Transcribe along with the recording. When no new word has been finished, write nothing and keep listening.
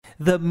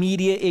The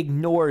media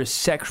ignores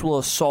sexual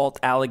assault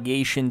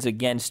allegations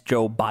against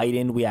Joe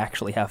Biden. We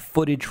actually have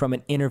footage from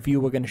an interview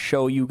we're going to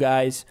show you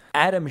guys.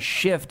 Adam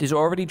Schiff is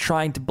already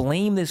trying to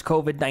blame this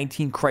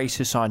COVID-19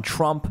 crisis on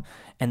Trump,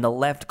 and the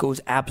left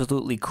goes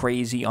absolutely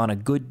crazy on a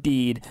good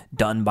deed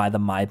done by the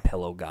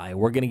MyPillow guy.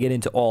 We're going to get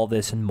into all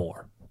this and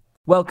more.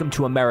 Welcome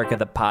to America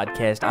the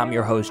Podcast. I'm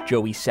your host,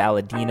 Joey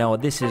Saladino.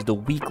 This is the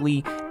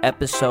weekly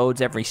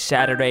episodes. Every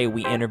Saturday,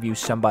 we interview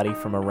somebody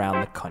from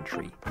around the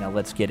country. Now,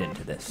 let's get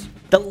into this.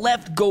 The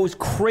left goes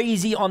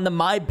crazy on the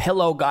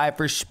MyPillow guy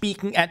for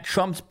speaking at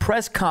Trump's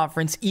press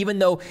conference, even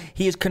though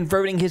he is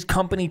converting his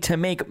company to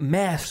make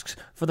masks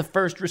for the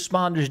first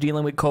responders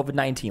dealing with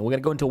COVID-19. We're going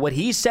to go into what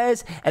he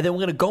says, and then we're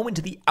going to go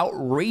into the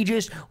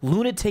outrageous,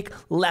 lunatic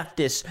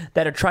leftists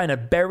that are trying to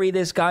bury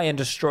this guy and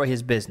destroy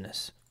his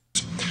business.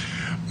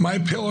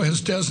 MyPillow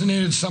has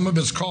designated some of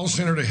its call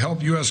center to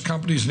help U.S.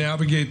 companies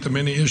navigate the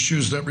many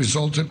issues that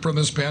resulted from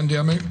this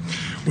pandemic.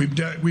 We've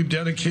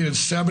dedicated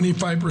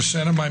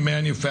 75% of my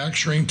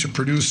manufacturing to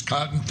produce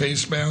cotton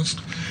face masks.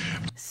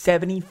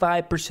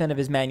 75% of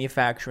his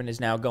manufacturing is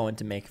now going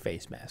to make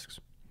face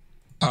masks.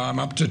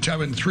 Up to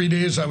 10, in 3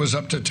 days, I was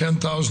up to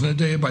 10,000 a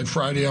day. By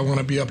Friday, I want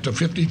to be up to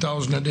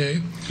 50,000 a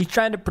day. He's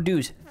trying to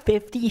produce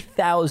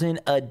 50,000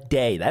 a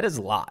day. That is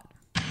a lot.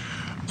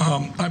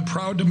 I'm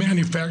proud to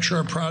manufacture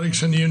our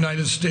products in the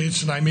United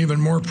States, and I'm even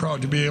more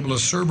proud to be able to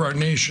serve our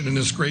nation in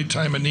this great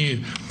time of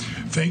need.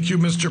 Thank you,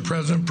 Mr.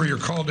 President, for your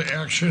call to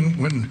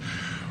action,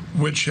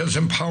 which has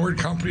empowered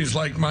companies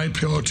like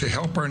MyPillow to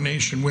help our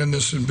nation win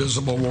this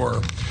invisible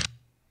war.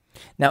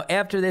 Now,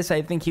 after this,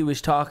 I think he was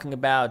talking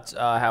about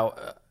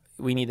how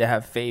we need to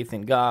have faith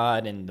in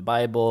God and the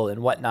Bible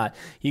and whatnot.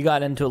 He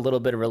got into a little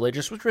bit of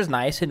religious, which was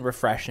nice and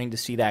refreshing to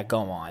see that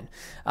go on.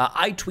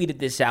 I tweeted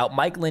this out.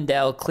 Mike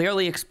Lindell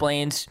clearly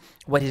explains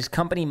what his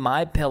company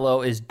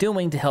MyPillow is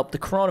doing to help the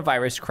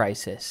coronavirus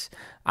crisis.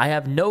 I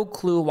have no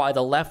clue why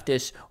the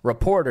leftist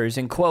reporters,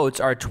 in quotes,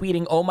 are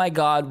tweeting, "Oh my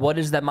God, what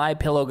is the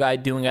MyPillow guy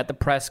doing at the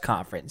press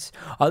conference?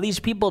 Are these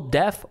people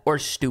deaf or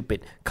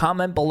stupid?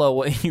 Comment below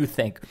what you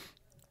think."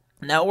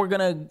 Now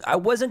I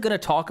wasn't going to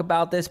talk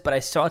about this, but I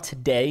saw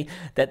today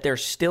that they're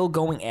still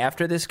going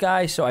after this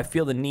guy, so I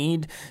feel the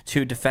need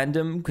to defend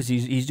him because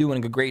he's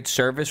doing a great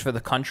service for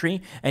the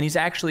country, and he's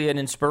actually an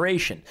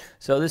inspiration.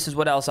 So this is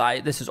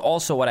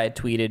also what I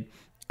tweeted.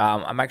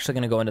 I'm actually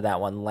going to go into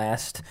that one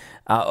last.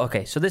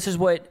 Okay, so this is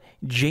what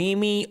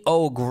Jamie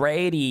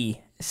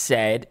O'Grady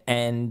said,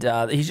 and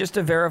he's just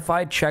a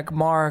verified check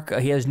mark.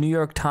 He has New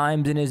York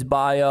Times in his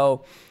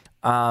bio.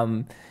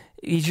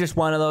 He's just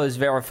one of those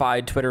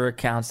verified Twitter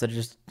accounts that are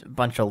just a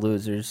bunch of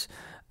losers.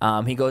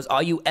 He goes,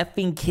 "Are you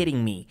effing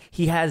kidding me?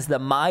 He has the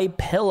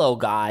MyPillow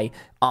guy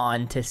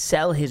on to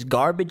sell his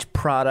garbage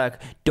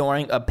product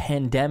during a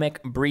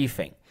pandemic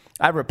briefing."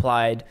 I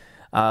replied,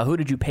 "Who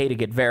did you pay to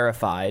get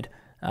verified?"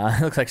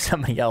 It looks like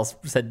somebody else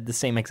said the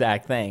same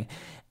exact thing.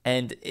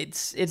 And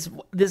it's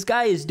this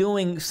guy is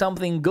doing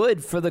something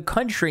good for the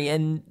country,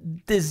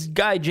 and this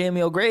guy,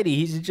 Jamie O'Grady,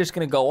 he's just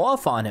going to go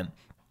off on him.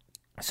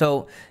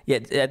 So, yeah,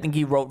 I think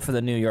he wrote for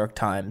the New York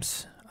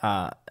Times,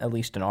 at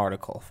least an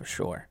article for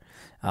sure.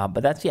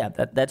 But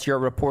that's your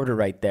reporter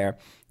right there.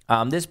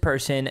 This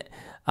person,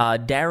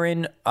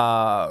 Darren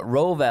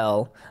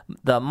Rovell,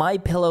 the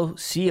MyPillow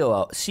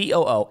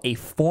COO, a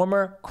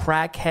former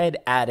crackhead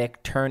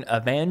addict turned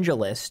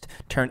evangelist,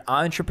 turned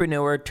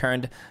entrepreneur,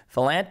 turned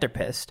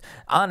philanthropist.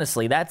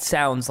 Honestly, that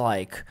sounds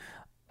like,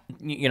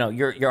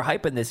 you're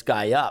hyping this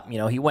guy up.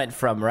 He went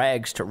from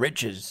rags to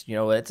riches.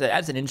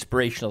 That's an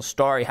inspirational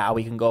story, how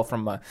he can go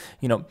from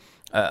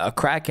a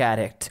crack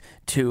addict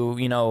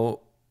to,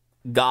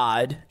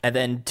 God, and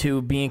then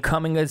to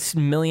becoming a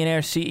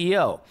millionaire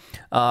CEO.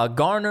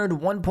 Garnered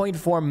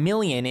 $1.4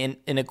 million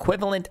in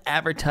equivalent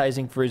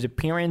advertising for his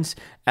appearance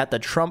at the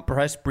Trump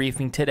press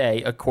briefing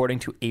today, according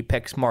to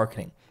Apex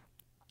Marketing.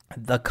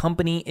 The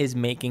company is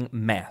making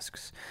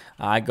masks.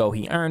 I go,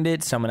 he earned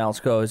it. Someone else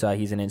goes,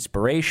 he's an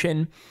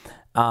inspiration.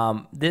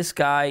 This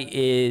guy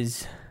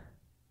is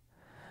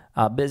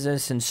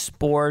Business and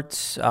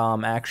Sports,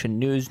 Action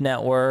News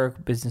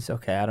Network, Business.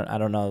 Okay, I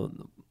don't know.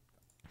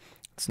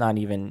 It's not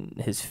even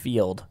his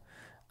field.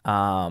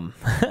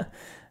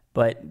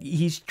 But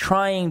he's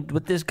trying.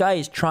 What this guy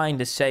is trying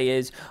to say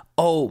is,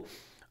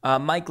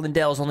 Mike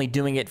Lindell's only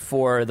doing it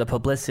for the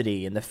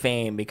publicity and the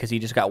fame because he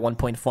just got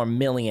 $1.4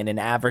 million in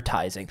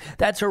advertising.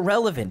 That's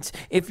irrelevant.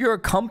 If you're a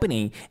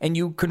company and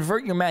you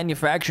convert your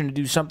manufacturing to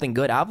do something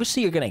good,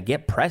 obviously you're going to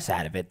get press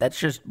out of it. That's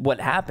just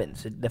what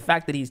happens. The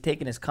fact that he's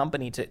taken his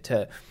company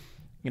to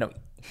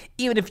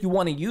even if you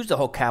want to use the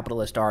whole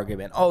capitalist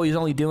argument, he's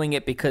only doing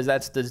it because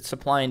that's the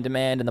supply and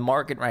demand in the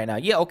market right now.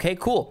 Yeah, okay,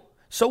 cool.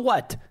 So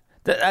what?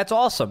 That's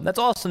awesome. That's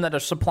awesome that our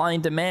supply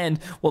and demand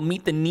will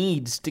meet the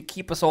needs to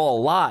keep us all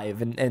alive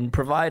and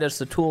provide us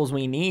the tools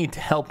we need to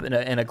help in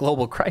a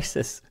global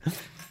crisis.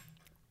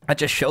 That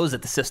just shows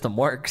that the system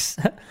works.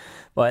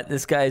 But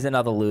this guy's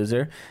another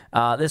loser.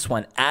 This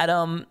one,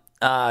 Adam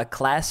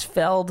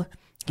Klasfeld.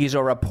 He's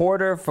a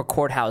reporter for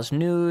Courthouse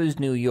News,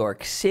 New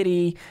York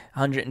City,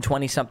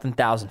 120-something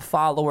thousand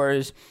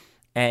followers.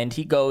 And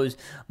he goes,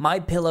 My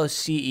Pillow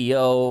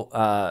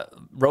CEO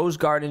Rose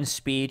Garden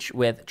speech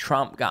with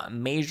Trump got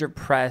major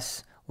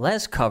press.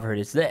 Less covered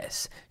is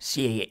this.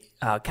 See,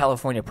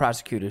 California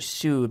prosecutors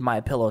sued My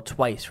Pillow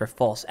twice for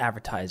false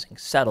advertising.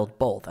 Settled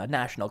both. A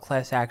national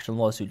class action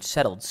lawsuit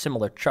settled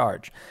similar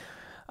charge.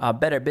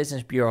 Better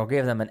Business Bureau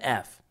gave them an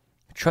F.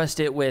 Trust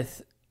it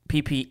with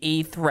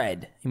PPE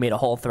thread. He made a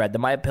whole thread. The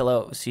My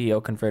Pillow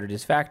CEO converted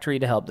his factory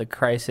to help the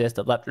crisis.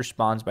 The left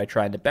responds by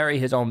trying to bury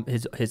his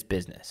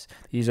business.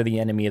 These are the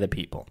enemy of the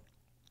people,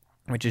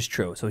 which is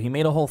true. So he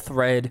made a whole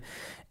thread,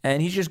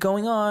 and he's just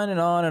going on and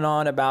on and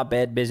on about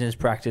bad business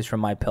practice from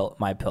My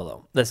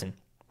Pillow. Listen,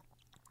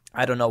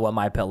 I don't know what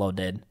My Pillow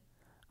did.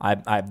 I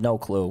have no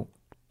clue,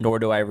 nor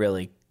do I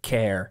really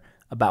care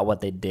about what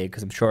they did,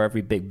 because I'm sure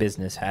every big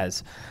business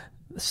has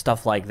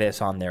stuff like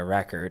this on their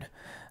record.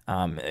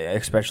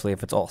 Especially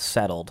if it's all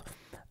settled.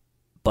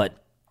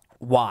 But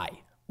why?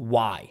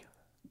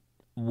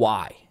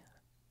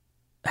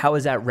 How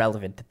is that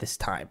relevant at this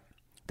time?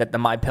 That the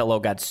My Pillow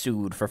got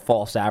sued for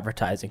false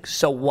advertising.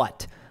 So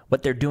what?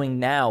 What they're doing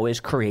now is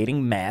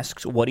creating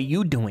masks. What are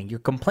you doing? You're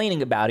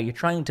complaining about it. You're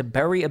trying to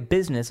bury a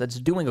business that's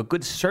doing a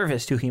good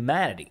service to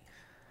humanity.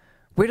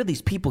 Where do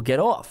these people get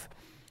off?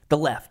 The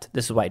left,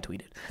 this is why I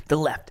tweeted, the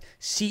left,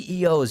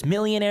 CEOs,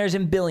 millionaires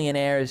and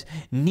billionaires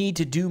need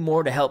to do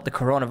more to help the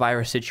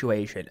coronavirus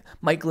situation.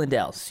 Mike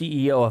Lindell,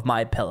 CEO of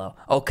My Pillow.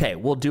 Okay,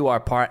 we'll do our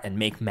part and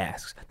make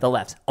masks. The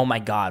left, oh my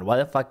God, what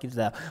the fuck is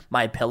the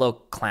My Pillow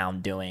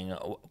clown doing?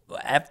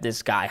 F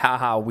this guy,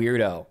 haha,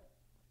 weirdo.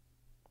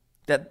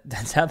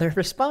 That's how they're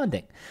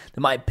responding.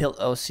 The My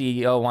Pillow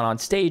CEO went on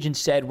stage and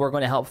said, we're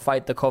going to help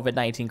fight the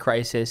COVID-19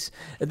 crisis.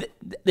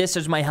 This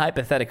is my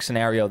hypothetical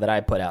scenario that I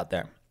put out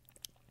there.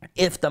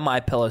 If the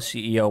My Pillow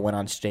CEO went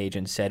on stage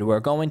and said,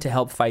 we're going to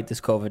help fight this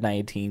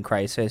COVID-19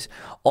 crisis,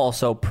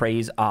 also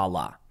praise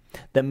Allah,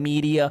 the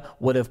media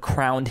would have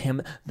crowned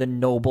him the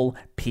Nobel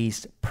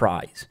Peace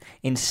Prize.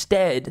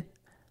 Instead,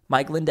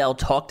 Mike Lindell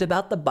talked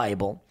about the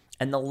Bible,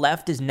 and the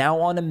left is now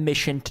on a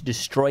mission to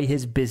destroy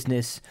his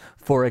business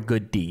for a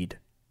good deed.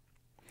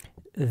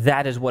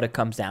 That is what it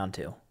comes down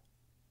to.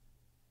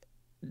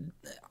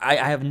 I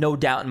have no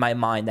doubt in my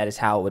mind that is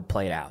how it would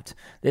play out.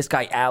 This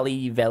guy,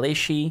 Ali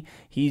Velshi,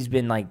 he's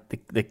been like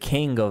the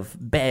king of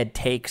bad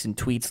takes and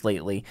tweets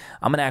lately.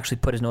 I'm going to actually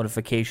put his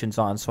notifications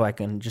on so I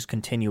can just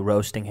continue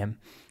roasting him.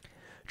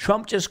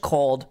 Trump just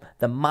called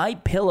the My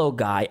Pillow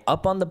guy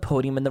up on the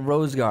podium in the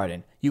Rose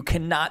Garden. You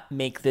cannot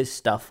make this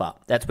stuff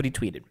up. That's what he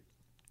tweeted.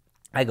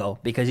 I go,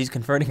 because he's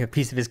converting a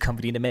piece of his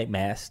company to make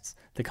masks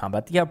to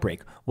combat the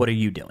outbreak. What are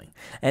you doing?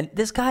 And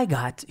this guy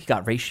got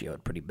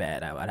ratioed pretty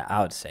bad,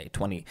 I would say.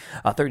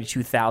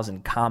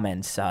 32,000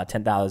 comments,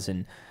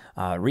 10,000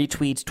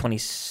 retweets,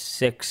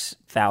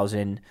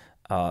 26,000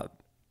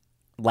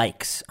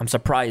 likes. I'm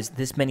surprised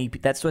this many.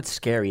 That's what's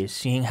scary, is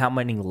seeing how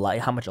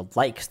much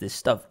likes this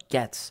stuff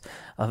gets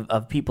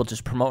of people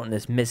just promoting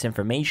this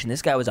misinformation.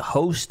 This guy was a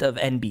host of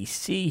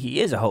NBC. He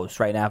is a host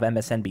right now of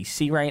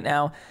MSNBC right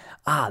now.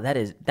 That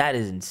is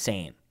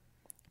insane.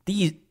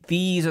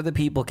 These are the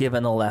people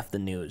giving the left the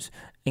news.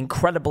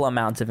 Incredible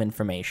amounts of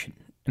misinformation.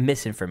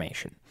 This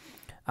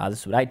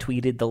is what I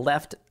tweeted. The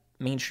left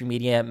mainstream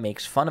media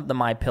makes fun of the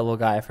My Pillow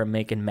guy for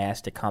making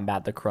masks to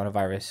combat the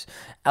coronavirus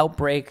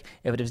outbreak.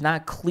 If it is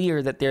not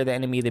clear that they're the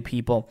enemy of the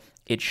people,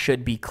 it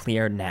should be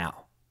clear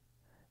now.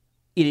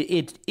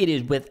 It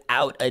is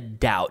without a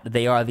doubt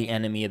they are the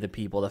enemy of the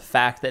people. The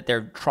fact that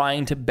they're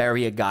trying to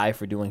bury a guy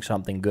for doing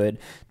something good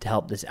to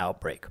help this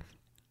outbreak.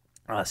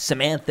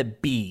 Samantha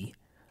Bee,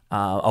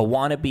 a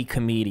wannabe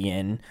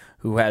comedian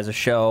who has a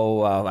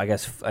show, I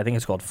think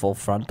it's called Full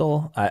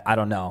Frontal. I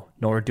don't know,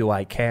 nor do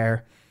I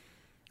care.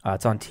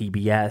 It's on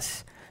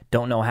TBS.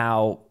 Don't know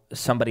how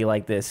somebody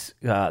like this,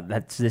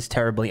 that's this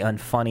terribly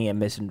unfunny and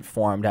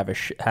misinformed,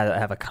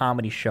 have a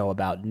comedy show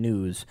about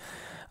news.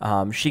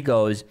 She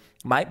goes,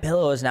 My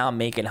Pillow is now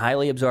making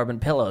highly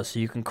absorbent pillows so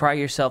you can cry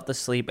yourself to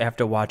sleep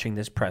after watching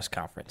this press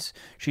conference.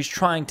 She's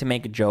trying to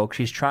make a joke.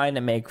 She's trying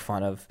to make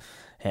fun of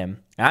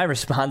him. I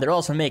respond, they're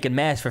also making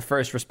masks for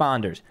first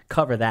responders.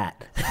 Cover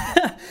that.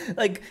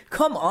 Like,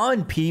 come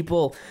on,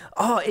 people.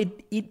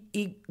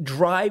 It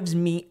drives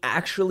me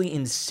actually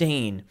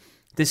insane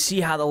to see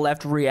how the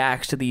left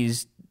reacts to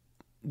these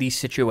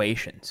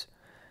situations.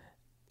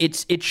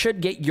 It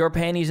should get your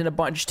panties in a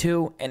bunch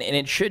too, and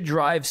it should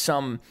drive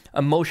some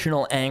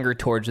emotional anger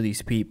towards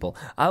these people.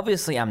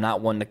 Obviously, I'm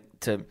not one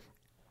to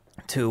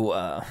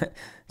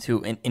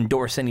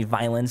endorse any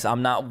violence.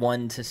 I'm not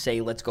one to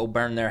say, let's go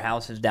burn their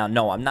houses down.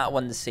 No, I'm not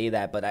one to say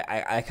that, but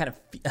I kind of,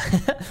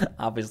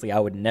 obviously I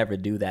would never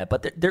do that.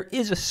 But there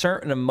is a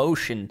certain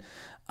emotion,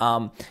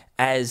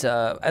 as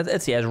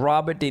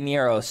Robert De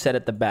Niro said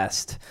it the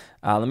best.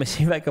 Let me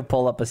see if I can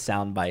pull up a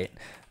soundbite.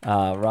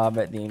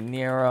 Robert De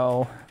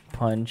Niro,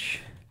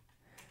 punch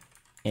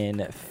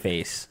in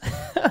face.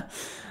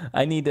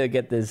 I need to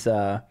get this,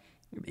 I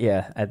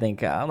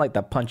think I'd like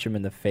to punch him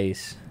in the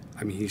face.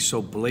 I mean, he's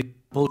so blatant,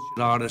 bullshit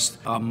artist,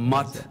 a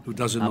mutt who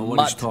doesn't know what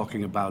mutt. he's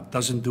talking about,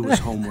 doesn't do his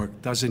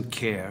homework, doesn't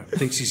care,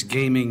 thinks he's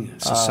gaming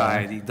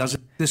society,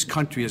 doesn't. This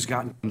country has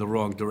gotten in the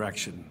wrong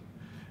direction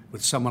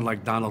with someone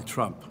like Donald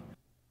Trump.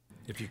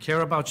 If you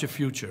care about your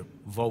future,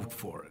 vote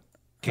for it.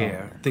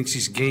 Thinks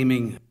he's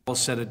gaming. Paul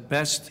said it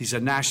best. He's a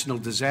national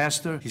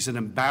disaster. He's an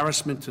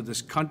embarrassment to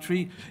this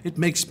country. It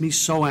makes me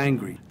so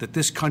angry that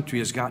this country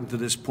has gotten to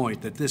this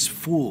point, that this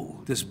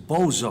fool, this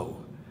bozo,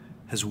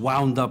 has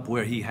wound up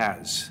where he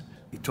has.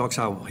 He talks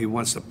how he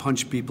wants to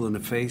punch people in the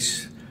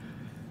face.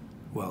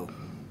 Well,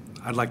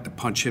 I'd like to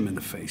punch him in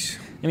the face.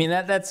 I mean,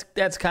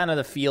 that's kind of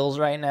the feels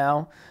right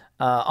now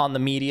on the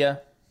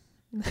media.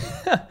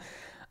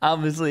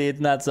 Obviously,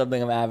 it's not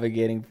something I'm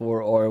advocating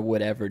for or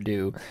would ever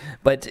do,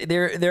 but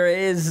there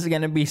is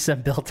going to be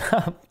some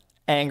built-up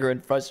anger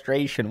and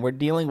frustration. We're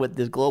dealing with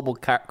this global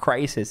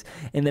crisis,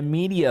 and the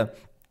media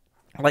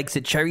likes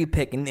to cherry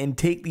pick and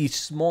take these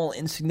small,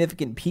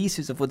 insignificant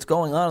pieces of what's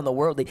going on in the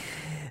world.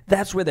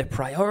 That's where their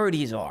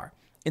priorities are.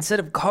 Instead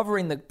of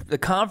covering the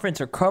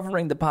conference or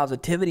covering the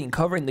positivity and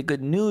covering the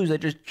good news, they're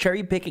just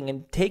cherry picking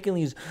and taking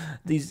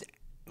these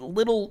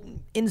little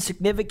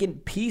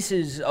insignificant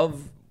pieces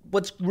of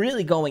what's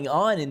really going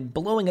on and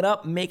blowing it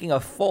up and making a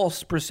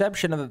false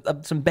perception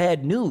of some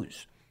bad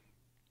news.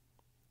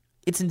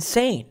 It's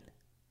insane.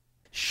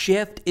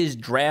 Shift is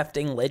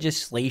drafting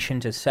legislation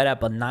to set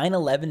up a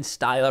 9/11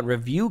 style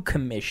review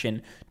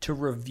commission to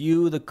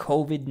review the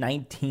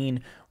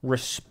COVID-19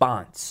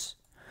 response.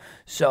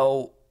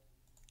 So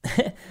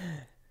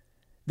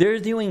they're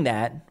doing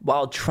that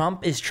while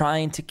Trump is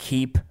trying to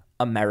keep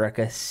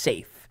America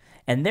safe.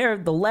 And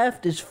the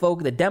left is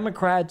the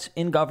Democrats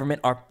in government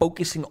are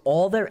focusing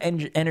all their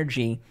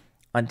energy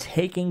on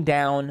taking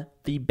down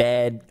the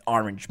bad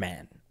orange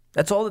man.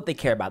 That's all that they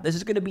care about. This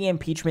is going to be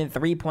impeachment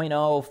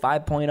 3.0,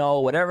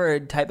 5.0, whatever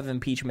type of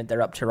impeachment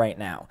they're up to right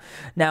now.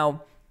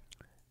 Now,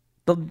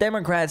 the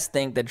Democrats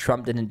think that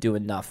Trump didn't do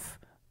enough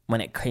when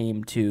it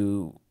came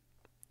to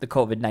the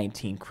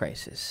COVID-19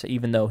 crisis,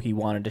 even though he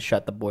wanted to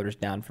shut the borders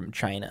down from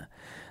China.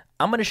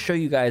 I'm going to show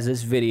you guys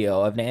this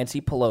video of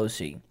Nancy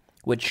Pelosi,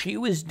 what she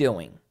was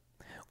doing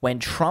when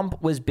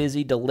Trump was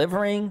busy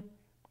delivering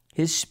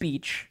his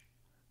speech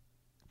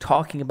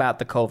talking about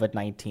the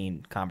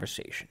COVID-19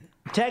 conversation.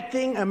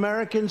 Protecting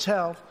Americans'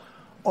 health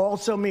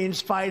also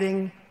means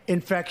fighting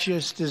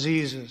infectious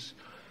diseases.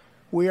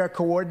 We are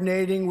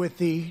coordinating with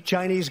the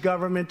Chinese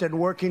government and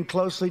working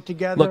closely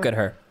together. Look at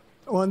her.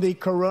 On the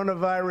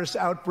coronavirus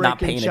outbreak Not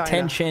paying in China.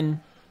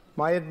 attention.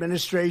 My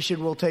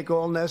administration will take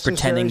all necessary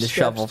Pretending to steps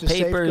shovel to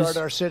papers. safeguard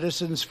our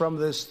citizens from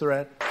this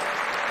threat.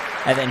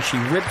 And then she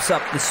rips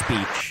up the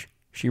speech.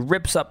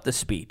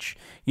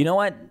 You know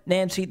what,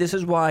 Nancy? This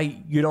is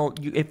why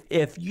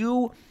if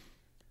you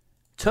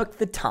took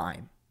the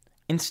time,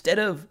 instead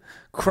of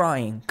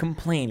crying,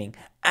 complaining,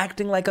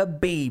 acting like a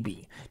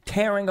baby,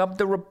 tearing up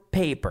the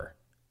paper,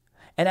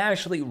 and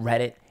actually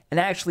read it and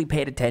actually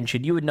paid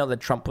attention, you would know that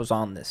Trump was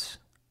on this.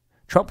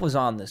 Trump was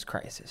on this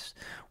crisis.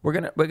 We're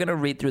gonna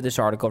read through this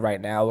article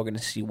right now. We're gonna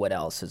see what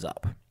else is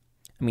up.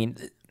 I mean,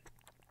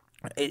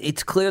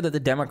 it's clear that the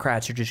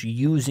Democrats are just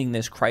using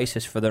this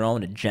crisis for their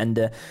own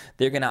agenda.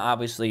 They're going to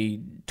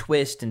obviously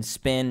twist and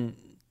spin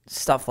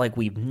stuff like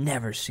we've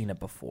never seen it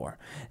before.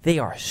 They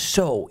are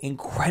so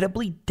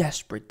incredibly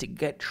desperate to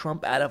get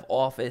Trump out of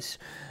office.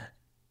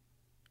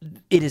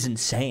 It is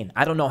insane.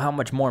 I don't know how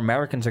much more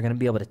Americans are going to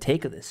be able to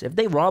take of this. If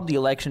they rob the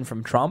election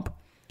from Trump,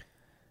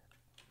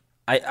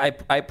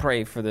 I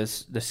pray for the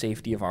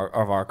safety of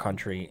our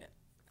country.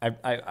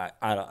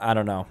 I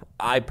don't know.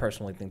 I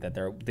personally think that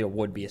there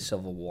would be a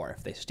civil war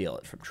if they steal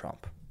it from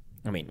Trump.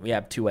 I mean, we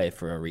have 2A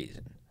for a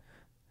reason.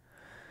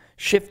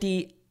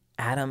 Shifty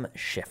Adam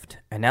Schiff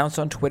announced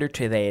on Twitter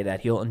today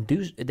that he'll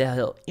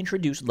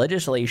introduce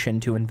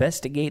legislation to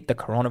investigate the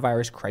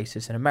coronavirus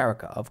crisis in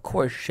America. Of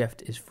course, Schiff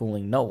is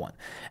fooling no one.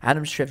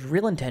 Adam Schiff's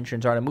real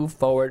intentions are to move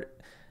forward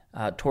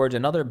towards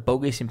another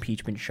bogus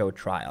impeachment show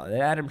trial. And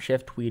Adam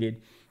Schiff tweeted,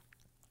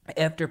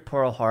 "After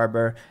Pearl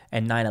Harbor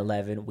and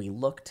 9/11, we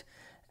looked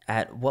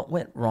at what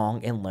went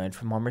wrong and learned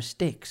from our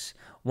mistakes.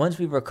 Once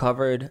we've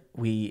recovered,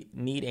 we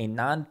need a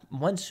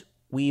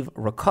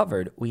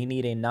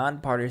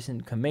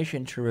nonpartisan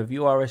commission to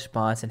review our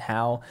response and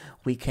how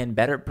we can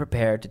better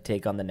prepare to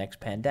take on the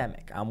next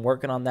pandemic. I'm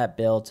working on that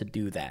bill to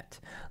do that."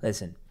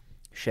 Listen,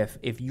 Schiff,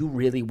 if you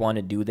really want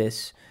to do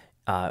this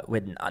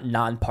with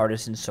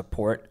nonpartisan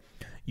support,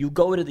 you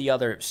go to the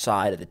other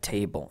side of the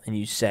table and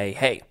you say,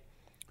 hey,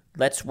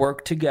 let's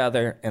work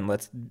together and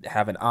let's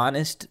have an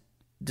honest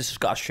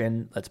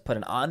discussion. Let's put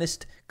an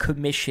honest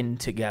commission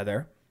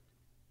together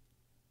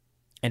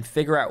and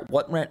figure out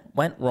what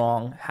went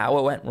wrong, how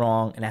it went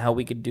wrong, and how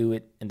we could do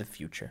it in the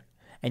future.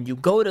 And you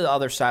go to the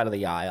other side of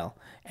the aisle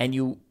and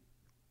you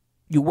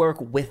work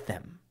with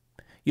them.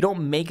 You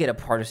don't make it a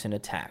partisan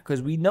attack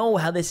because we know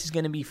how this is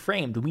going to be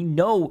framed. We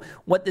know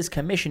what this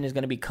commission is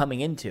going to be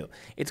coming into.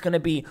 It's going to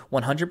be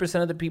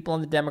 100% of the people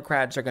on the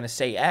Democrats are going to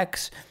say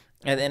X,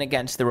 and then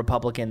against the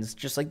Republicans,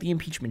 just like the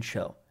impeachment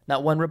show.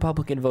 Not one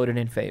Republican voted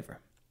in favor.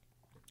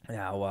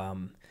 Now,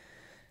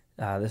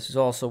 This is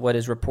also what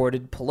is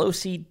reported.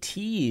 Pelosi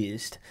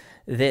teased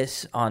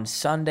this on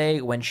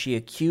Sunday when she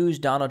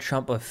accused Donald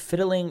Trump of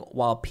fiddling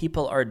while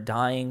people are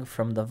dying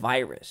from the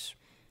virus.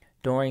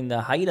 During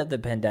the height of the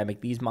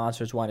pandemic, these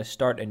monsters want to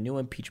start a new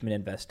impeachment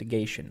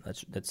investigation.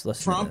 Let's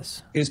listen to this.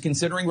 Trump is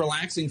considering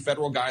relaxing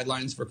federal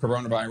guidelines for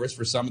coronavirus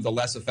for some of the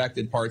less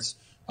affected parts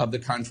of the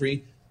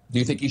country. Do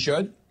you think he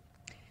should?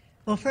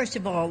 Well, first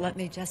of all, let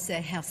me just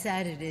say how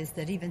sad it is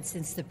that even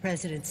since the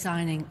president's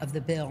signing of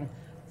the bill,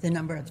 the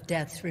number of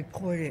deaths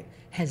reported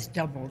has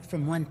doubled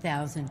from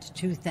 1,000 to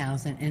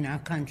 2,000 in our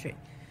country.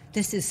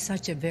 This is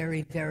such a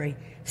very, very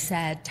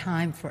sad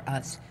time for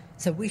us.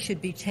 So we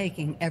should be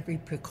taking every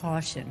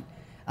precaution.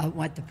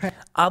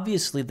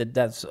 Obviously, the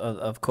deaths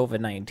of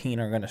COVID-19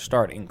 are going to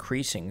start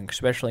increasing,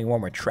 especially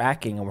when we're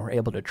tracking and we're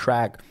able to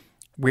track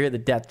where the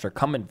deaths are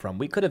coming from.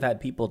 We could have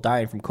had people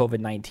dying from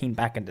COVID-19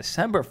 back in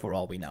December for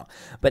all we know.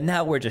 But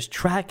now we're just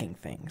tracking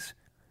things.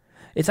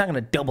 It's not going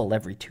to double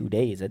every 2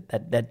 days.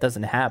 That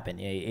doesn't happen.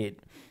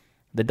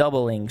 The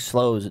doubling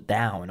slows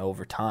down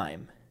over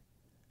time.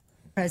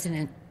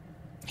 President,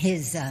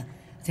 his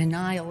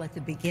denial at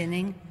the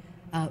beginning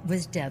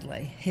was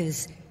deadly.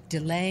 His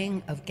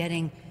delaying of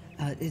getting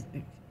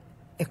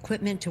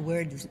equipment to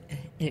where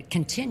it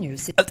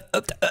continues.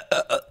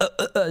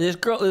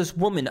 This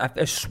woman,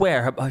 I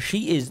swear,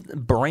 she is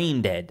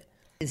brain dead.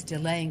 His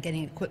delaying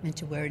getting equipment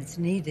to where it's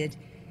needed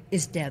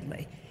is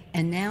deadly.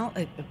 And now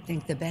I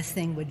think the best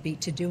thing would be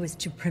to do is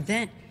to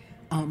prevent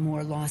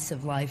more loss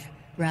of life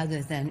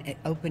rather than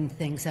open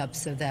things up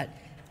so that,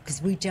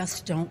 because we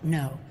just don't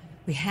know.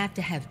 We have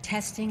to have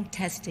testing.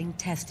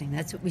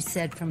 That's what we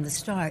said from the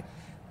start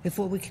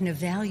before we can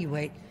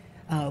evaluate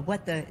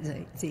what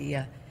the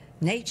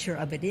nature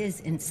of it is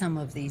in some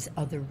of these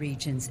other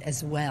regions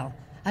as well.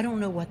 I don't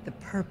know what the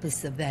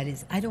purpose of that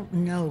is. I don't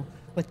know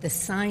what the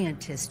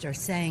scientists are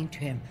saying to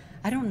him.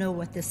 I don't know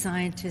what the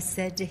scientists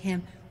said to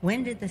him.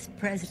 When did the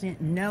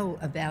president know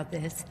about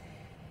this?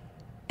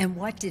 And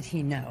what did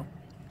he know?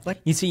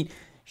 You see,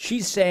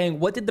 she's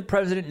saying, what did the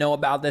president know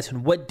about this?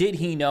 And what did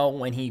he know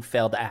when he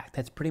failed to act?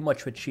 That's pretty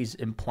much what she's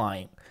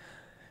implying.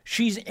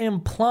 She's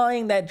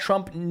implying that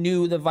Trump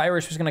knew the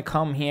virus was going to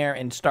come here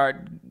and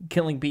start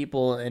killing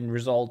people and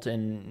result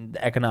in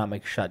the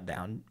economic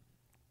shutdown.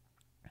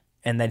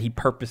 And that he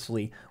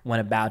purposely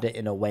went about it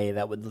in a way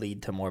that would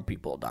lead to more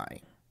people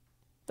dying.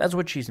 That's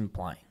what she's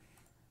implying.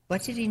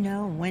 What did he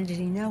know and when did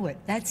he know it?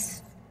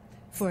 That's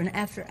for an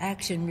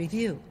after-action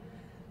review.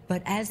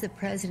 But as the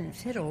president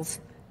fiddles,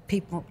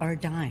 people are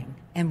dying.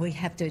 And we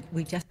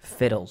just...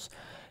 Fiddles.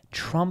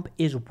 Trump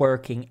is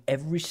working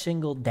every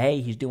single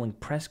day. He's doing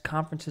press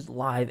conferences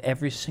live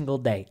every single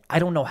day. I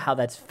don't know how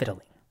that's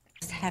fiddling.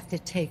 Just have to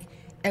take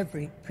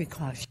every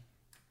precaution.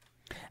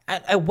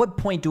 At what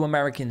point do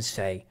Americans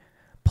say,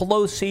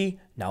 Pelosi,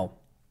 no.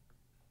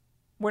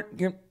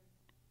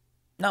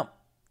 No.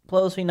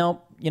 Pelosi,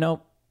 no.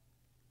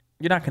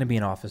 You're not going to be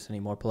in office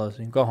anymore,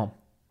 Pelosi. Go home.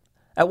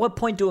 At what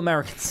point do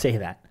Americans say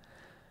that?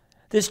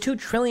 This $2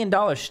 trillion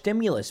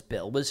stimulus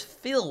bill was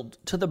filled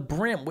to the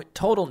brim with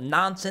total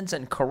nonsense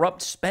and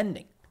corrupt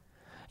spending.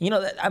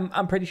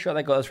 I'm pretty sure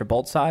that goes for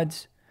both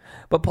sides.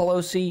 But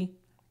Pelosi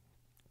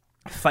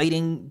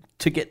fighting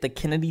to get the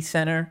Kennedy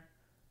Center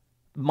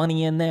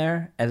money in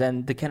there, and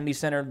then the Kennedy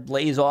Center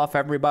lays off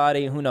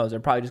everybody. Who knows?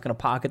 They're probably just going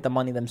to pocket the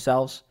money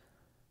themselves.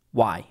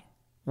 Why?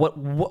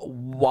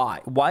 Why?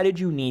 Why did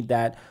you need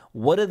that?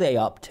 What are they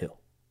up to?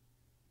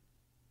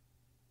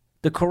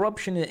 The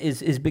corruption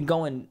is been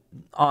going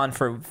on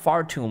for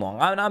far too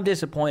long. I'm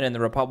disappointed in the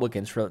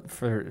Republicans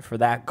for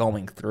that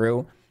going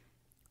through.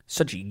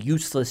 Such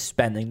useless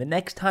spending. The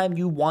next time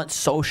you want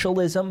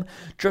socialism,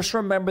 just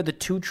remember the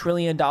 $2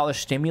 trillion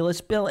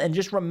stimulus bill and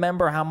just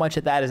remember how much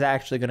of that is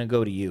actually going to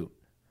go to you.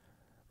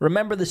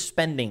 Remember the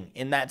spending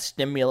in that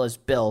stimulus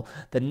bill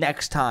the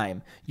next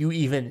time you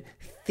even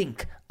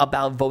think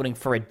about voting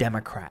for a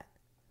Democrat.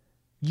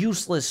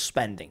 Useless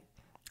spending.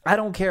 I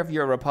don't care if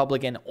you're a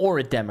Republican or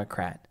a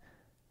Democrat,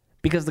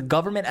 because the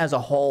government as a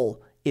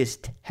whole is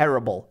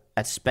terrible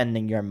at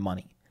spending your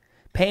money.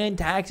 Paying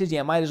taxes,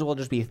 you might as well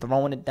just be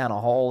throwing it down a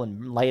hole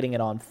and lighting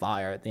it on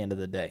fire at the end of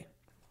the day.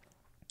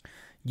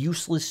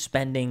 Useless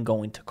spending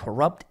going to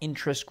corrupt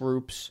interest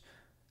groups.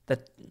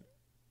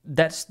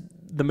 That's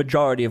the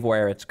majority of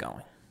where it's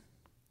going.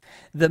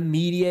 The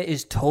media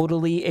is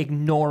totally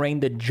ignoring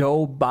the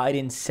Joe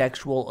Biden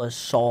sexual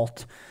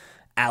assault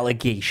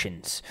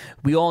allegations.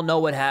 We all know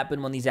what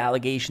happened when these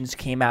allegations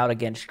came out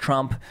against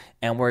Trump,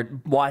 and we're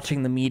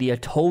watching the media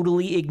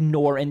totally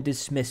ignore and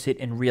dismiss it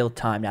in real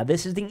time. Now,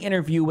 this is the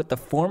interview with the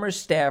former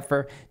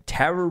staffer,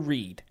 Tara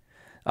Reade.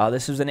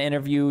 This was an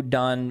interview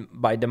done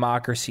by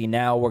Democracy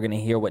Now! We're going to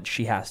hear what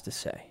she has to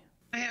say.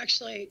 I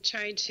actually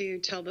tried to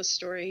tell the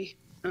story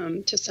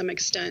to some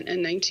extent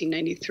in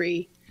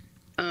 1993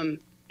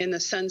 in the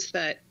sense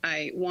that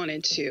I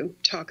wanted to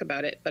talk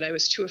about it, but I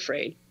was too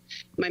afraid.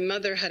 My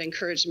mother had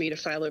encouraged me to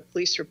file a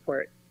police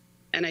report,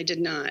 and I did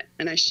not,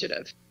 and I should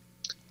have.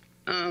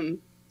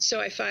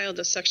 So I filed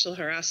a sexual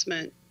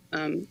harassment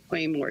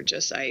claim, or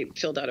just I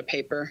filled out a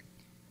paper.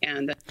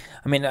 And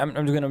I'm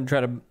going to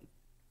try to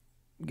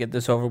get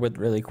this over with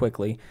really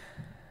quickly.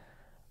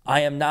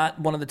 I am not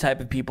one of the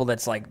type of people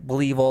that's like,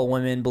 believe all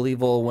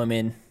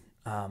women.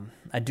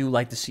 I do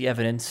like to see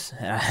evidence.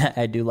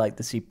 I do like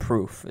to see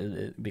proof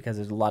because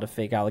there's a lot of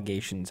fake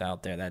allegations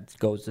out there that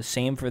goes the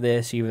same for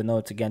this, even though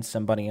it's against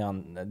somebody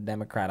on the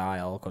Democrat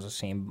aisle. It goes the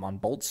same on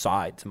both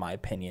sides, in my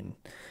opinion.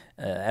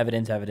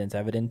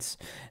 Evidence,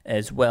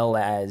 as well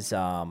as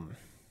the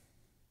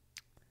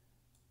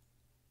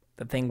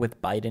thing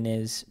with Biden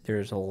is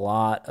there's a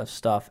lot of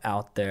stuff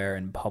out there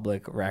in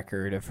public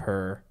record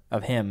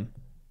of him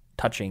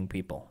touching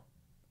people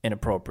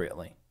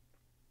inappropriately,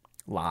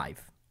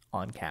 live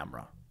on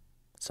camera.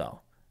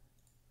 So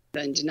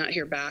then did not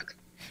hear back.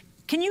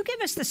 Can you give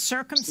us the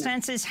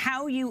circumstances,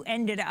 how you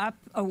ended up,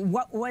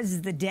 what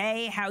was the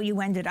day, how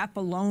you ended up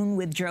alone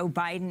with Joe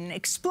Biden?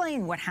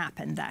 Explain what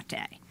happened that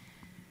day.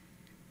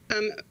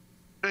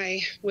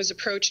 I was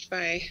approached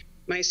by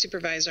my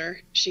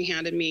supervisor. She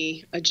handed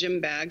me a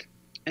gym bag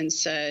and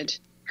said,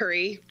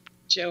 hurry,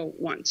 Joe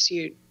wants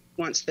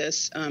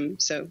this,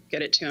 so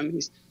get it to him.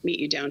 He's meet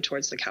you down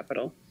towards the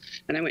Capitol.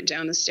 And I went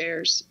down the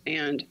stairs,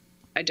 and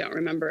I don't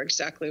remember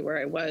exactly where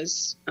I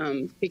was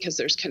because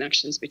there's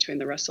connections between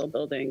the Russell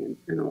building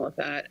and all of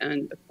that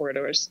and the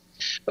corridors.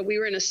 But we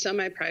were in a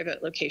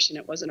semi-private location.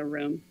 It wasn't a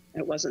room.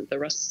 It wasn't the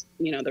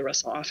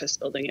Russell office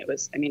building. It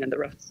was,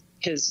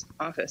 his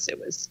office. It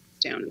was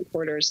down in the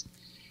corridors.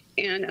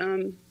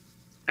 And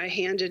I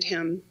handed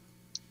him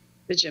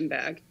the gym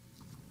bag.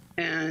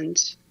 And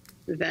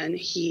then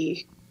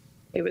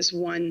it was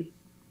one,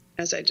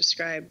 as I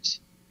described,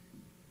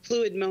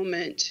 fluid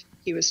moment.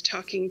 He was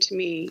talking to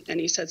me, and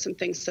he said some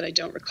things that I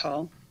don't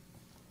recall.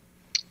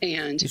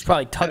 And he's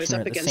probably touching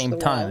her at the same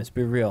time. Let's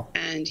be real.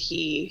 And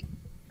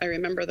I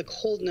remember the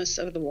coldness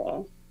of the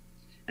wall,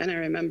 and I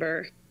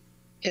remember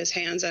his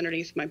hands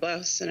underneath my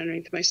blouse and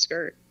underneath my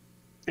skirt,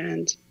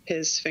 and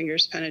his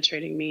fingers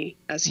penetrating me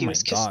as he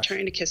was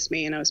trying to kiss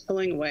me, and I was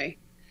pulling away.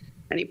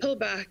 And he pulled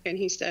back, and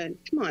he said,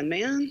 "Come on,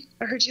 man,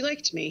 I heard you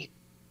liked me."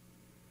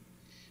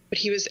 But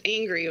he was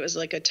angry. It was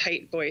like a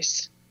tight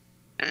voice.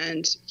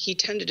 And he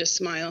tended to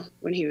smile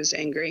when he was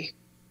angry.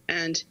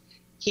 And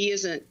he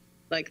isn't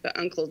like the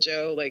Uncle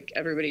Joe like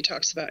everybody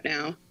talks about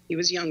now. He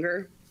was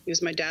younger. He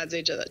was my dad's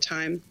age at that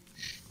time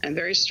and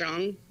very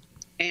strong.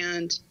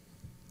 And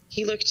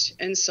he looked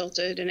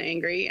insulted and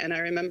angry. And I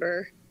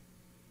remember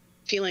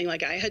feeling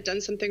like I had done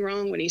something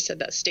wrong when he said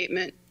that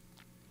statement.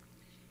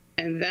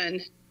 And then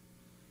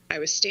I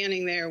was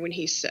standing there when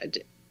he said,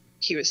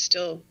 he was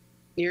still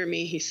near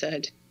me. He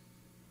said,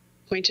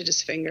 pointed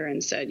his finger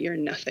and said, "You're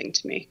nothing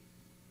to me.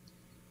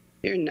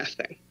 You're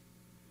nothing."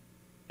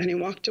 And he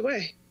walked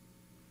away.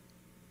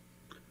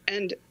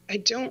 And I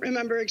don't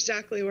remember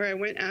exactly where I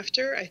went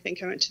after. I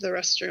think I went to the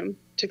restroom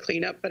to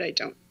clean up, but I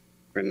don't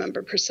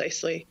remember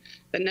precisely.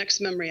 The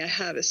next memory I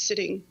have is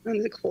sitting on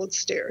the cold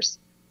stairs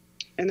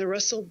in the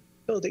Russell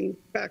building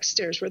back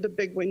stairs where the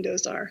big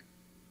windows are.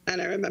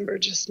 And I remember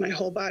just my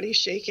whole body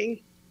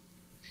shaking.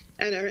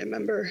 And I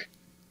remember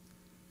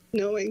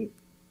knowing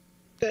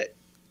that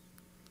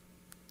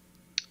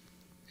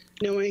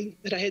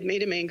I had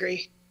made him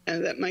angry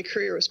and that my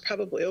career was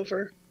probably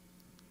over.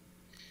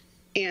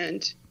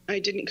 And I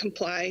didn't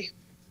comply.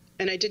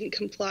 And I didn't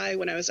comply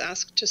when I was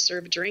asked to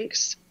serve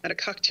drinks at a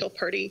cocktail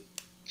party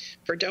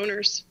for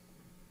donors,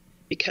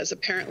 because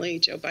apparently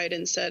Joe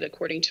Biden said,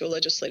 according to a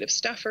legislative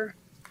staffer,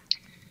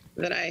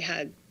 that I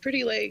had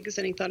pretty legs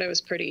and he thought I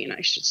was pretty and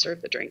I should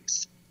serve the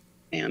drinks.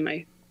 And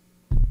my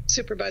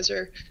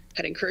supervisor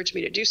had encouraged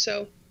me to do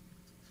so,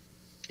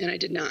 and I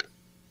did not.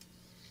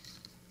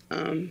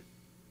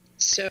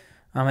 So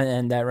I'm gonna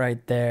end that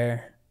right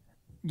there.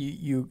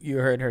 You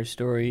heard her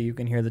story. You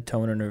can hear the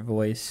tone in her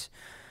voice.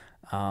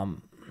 I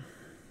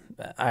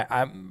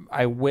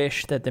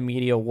wish that the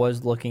media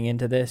was looking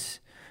into this,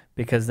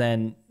 because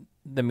then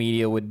the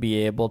media would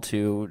be able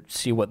to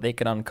see what they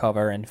could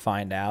uncover and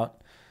find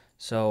out.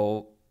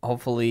 So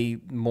hopefully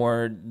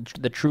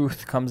the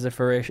truth comes to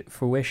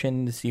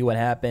fruition to see what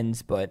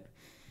happens. But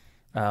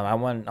I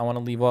want to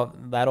leave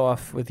that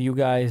off with you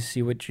guys.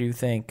 See what you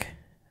think.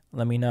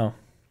 Let me know.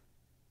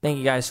 Thank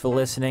you guys for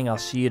listening. I'll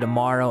see you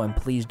tomorrow, and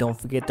please don't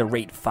forget to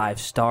rate 5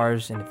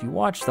 stars. And if you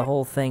watch the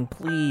whole thing,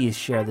 please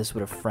share this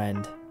with a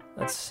friend.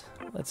 Let's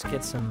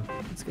get some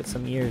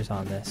ears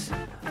on this.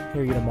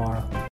 Hear you tomorrow.